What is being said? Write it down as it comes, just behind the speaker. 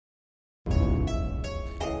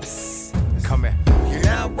Come here. You're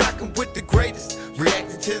now rocking with the greatest,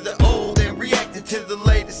 reacting to the old and reacting to the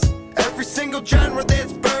latest. Every single genre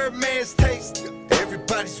that's Birdman's taste.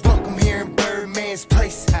 Everybody's welcome here in Birdman's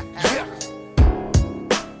place. Yeah.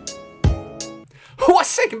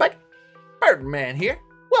 What's shaking, baby? Birdman here.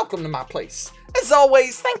 Welcome to my place. As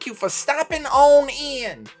always, thank you for stopping on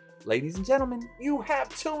in. Ladies and gentlemen, you have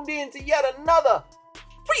tuned in to yet another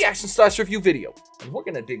reaction/review video. And we're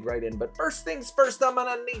gonna dig right in, but first things first, I'm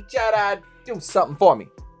gonna need y'all to do something for me.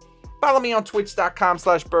 Follow me on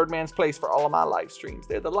twitch.com/birdmansplace for all of my live streams.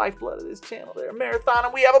 They're the lifeblood of this channel. They're a marathon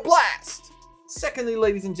and we have a blast. Secondly,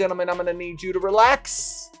 ladies and gentlemen, I'm gonna need you to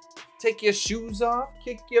relax. Take your shoes off,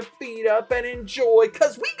 kick your feet up, and enjoy,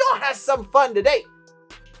 because we gonna have some fun today.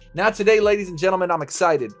 Now today, ladies and gentlemen, I'm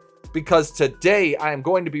excited because today I am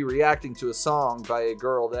going to be reacting to a song by a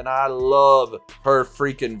girl that I love her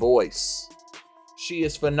freaking voice. She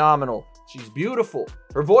is phenomenal. She's beautiful.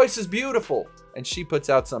 Her voice is beautiful. And she puts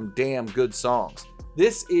out some damn good songs.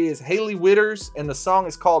 This is Hailie Whitters, and the song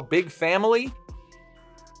is called Big Family.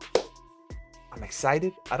 I'm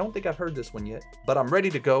excited. I don't think I've heard this one yet, but I'm ready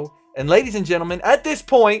to go. And ladies and gentlemen, at this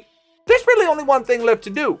point, there's really only one thing left to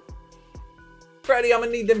do. Freddie, I'm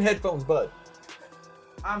gonna need them headphones, bud.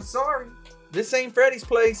 I'm sorry. This ain't Freddie's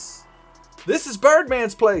place. This is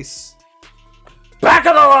Birdman's place. Back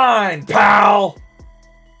of the line, pal!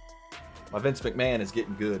 My Vince McMahon is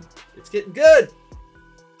getting good. It's getting good.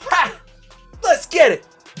 Ha! Let's get it.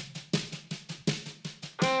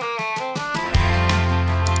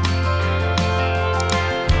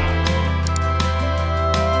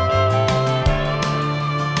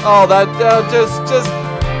 Oh, that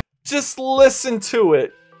just listen to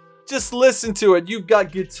it. Just listen to it. You've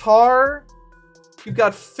got guitar, you've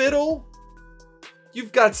got fiddle,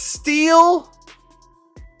 you've got steel.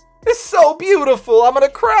 It's so beautiful. I'm gonna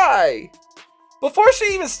cry. Before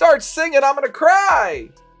she even starts singing, I'm gonna cry.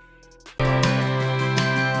 Bunk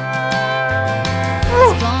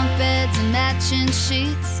beds and matching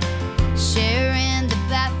sheets, sharing the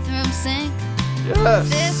bathroom sink. Yes.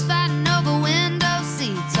 Fist fighting over window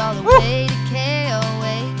seats, all the way to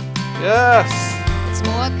KOA. Yes. It's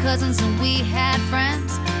more cousins than we had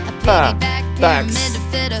friends. A piggyback pyramid to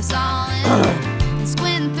fit us all in. And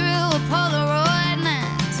squinting through a Polaroid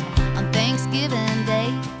lens on Thanksgiving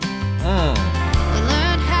Day. We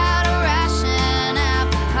learned how to ration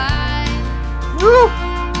apple pie. Woo.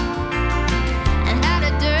 And how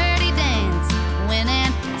to dirty dance when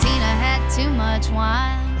Aunt Tina had too much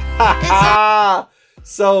wine.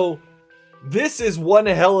 So this is one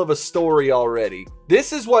hell of a story already.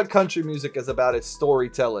 This is what country music is about. It's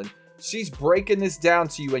storytelling. She's breaking this down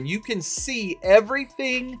to you, and you can see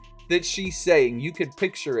everything that she's saying. You can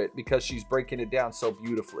picture it because she's breaking it down so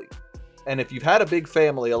beautifully. And if you've had a big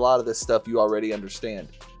family, a lot of this stuff you already understand.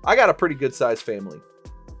 I got a pretty good sized family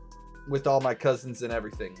with all my cousins and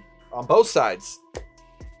everything on both sides.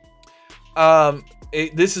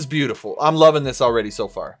 This is beautiful. I'm loving this already so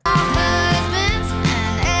far. Husbands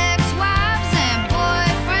and ex-wives and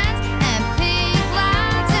boyfriends and pink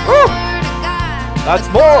lines and Woo! word of God. That's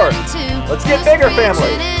more. Let's get bigger,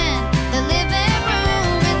 family. The living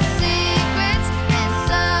room and secrets and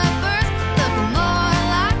suppers look more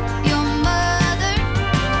like your mother.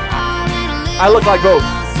 All in a little I look like both.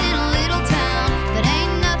 house in a little town, but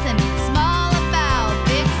ain't nothing small about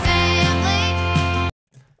big family.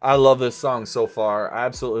 I love this song so far. I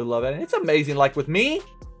absolutely love it. And it's amazing. Like with me,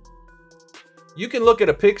 you can look at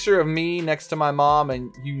a picture of me next to my mom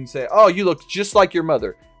and you can say, oh, you look just like your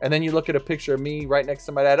mother. And then you look at a picture of me right next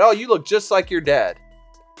to my dad. Oh, you look just like your dad.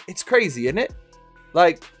 It's crazy, isn't it?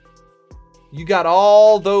 Like, you got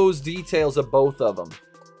all those details of both of them.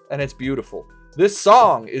 And it's beautiful. This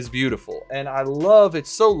song is beautiful. And I love it's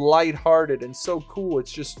so lighthearted and so cool.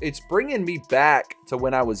 It's bringing me back to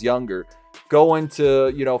when I was younger. Going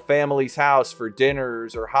to, you know, family's house for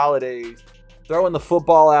dinners or holidays. Throwing the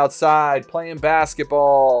football outside. Playing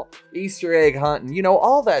basketball. Easter egg hunting. You know,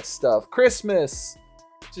 all that stuff. Christmas.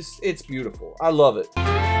 Just, it's beautiful. I love it. Just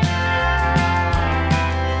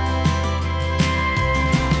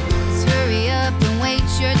hurry up and wait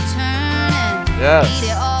your turn and Yes. eat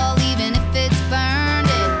it all even if it's burned.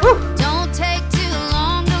 It Woo. don't take too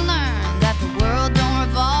long to learn that the world don't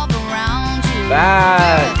revolve around you.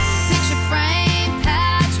 Facts. Picture frame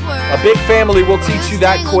patchwork. A big family will teach you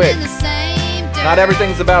that quick. Not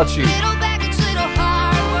everything's about you. Little baggage, little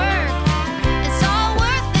hard work. It's all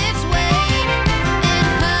worth its weight in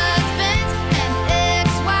husbands and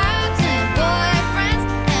ex-wives and boyfriends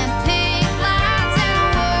and pink lines and a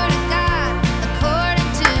word of God according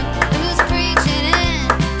to who's preaching in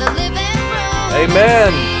the living room. Amen.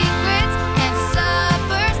 Secrets and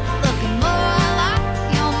suppers looking more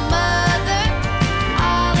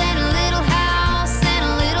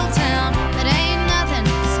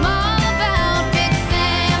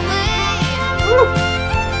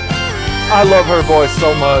I love her voice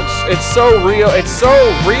so much. It's so real. It's so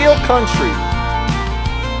real country.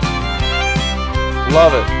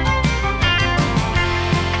 Love it.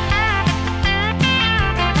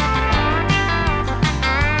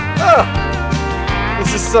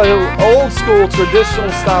 This is so old school, traditional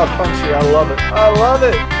style country. I love it. I love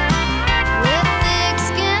it. With thick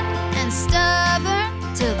skin and stubborn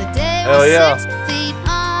till the day Hell was yeah. 6 feet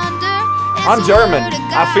under. I'm German.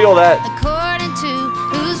 I feel that. According to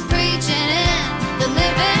who's preaching in the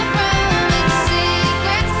living room, it's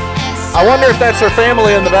secrets and I wonder if that's her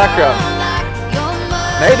family in the background. like your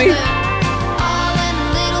mother. Maybe. All in a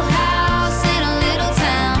little house in a little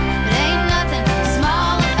town, but ain't nothing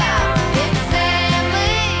small about big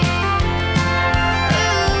family.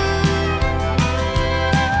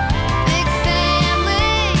 Ooh, big family.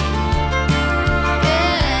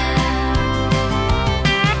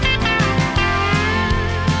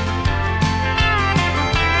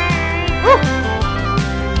 Yeah.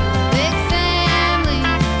 Big family.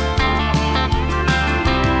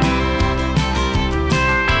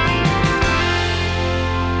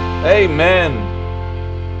 Amen.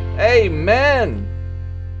 Amen.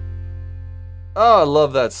 Oh, I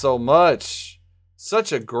love that so much.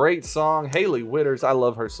 Such a great song. Hailie Whitters, I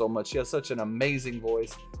love her so much. She has such an amazing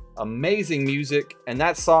voice, amazing music, and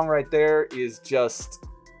that song right there is just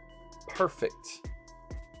perfect.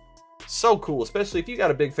 So cool, especially if you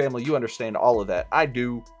got a big family, you understand all of that. I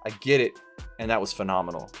do. I get it. And that was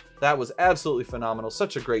phenomenal. That was absolutely phenomenal.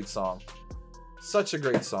 Such a great song. Such a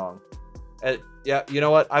great song. Yeah, you know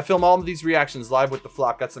what? I film all of these reactions live with the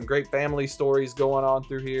flock. Got some great family stories going on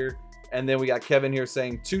through here. And then we got Kevin here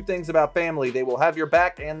saying 2 things about family. They will have your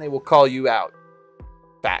back and they will call you out.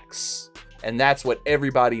 Facts. And that's what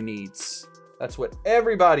everybody needs. That's what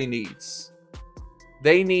everybody needs.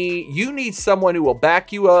 You need someone who will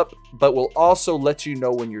back you up, but will also let you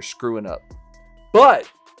know when you're screwing up.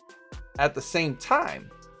 But at the same time,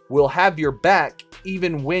 will have your back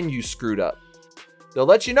even when you screwed up. They'll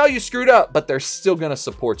let you know you screwed up, but they're still going to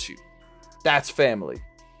support you. That's family.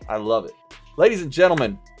 I love it. Ladies and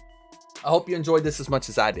gentlemen, I hope you enjoyed this as much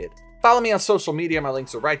as I did. Follow me on social media. My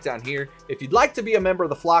links are right down here. If you'd like to be a member of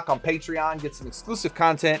the flock on Patreon, get some exclusive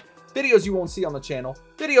content, videos you won't see on the channel,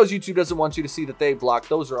 videos YouTube doesn't want you to see that they block,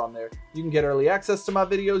 those are on there. You can get early access to my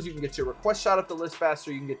videos. You can get your request shot at the list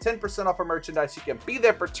faster. You can get 10% off our merchandise. You can be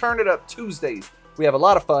there for Turn It Up Tuesdays. We have a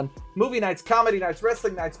lot of fun. Movie nights, comedy nights,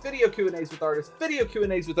 wrestling nights, video Q&As with artists, video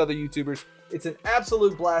Q&As with other YouTubers. It's an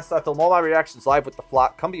absolute blast. I film all my reactions live with the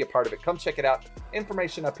flock. Come be a part of it. Come check it out.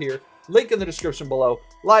 Information up here. Link in the description below.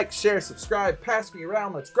 Like, share, subscribe, pass me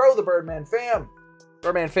around. Let's grow the Birdman Fam.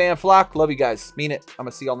 Birdman Fam, flock. Love you guys. Mean it. I'm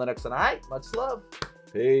going to see you on the next one. All right? Much love.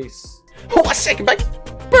 Peace. Oh, a second, back.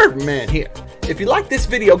 Birdman here. If you like this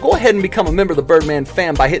video, go ahead and become a member of the Birdman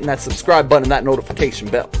Fam by hitting that subscribe button and that notification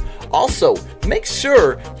bell. Also, make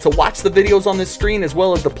sure to watch the videos on this screen as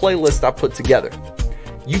well as the playlist I put together.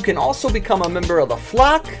 You can also become a member of the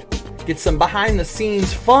flock, get some behind the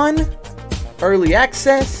scenes fun, early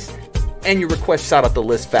access, and your request shot at the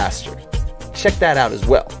list faster. Check that out as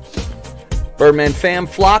well. Birdman Fam,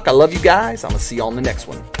 flock, I love you guys. I'm going to see you on the next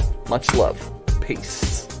one. Much love.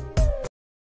 Peace.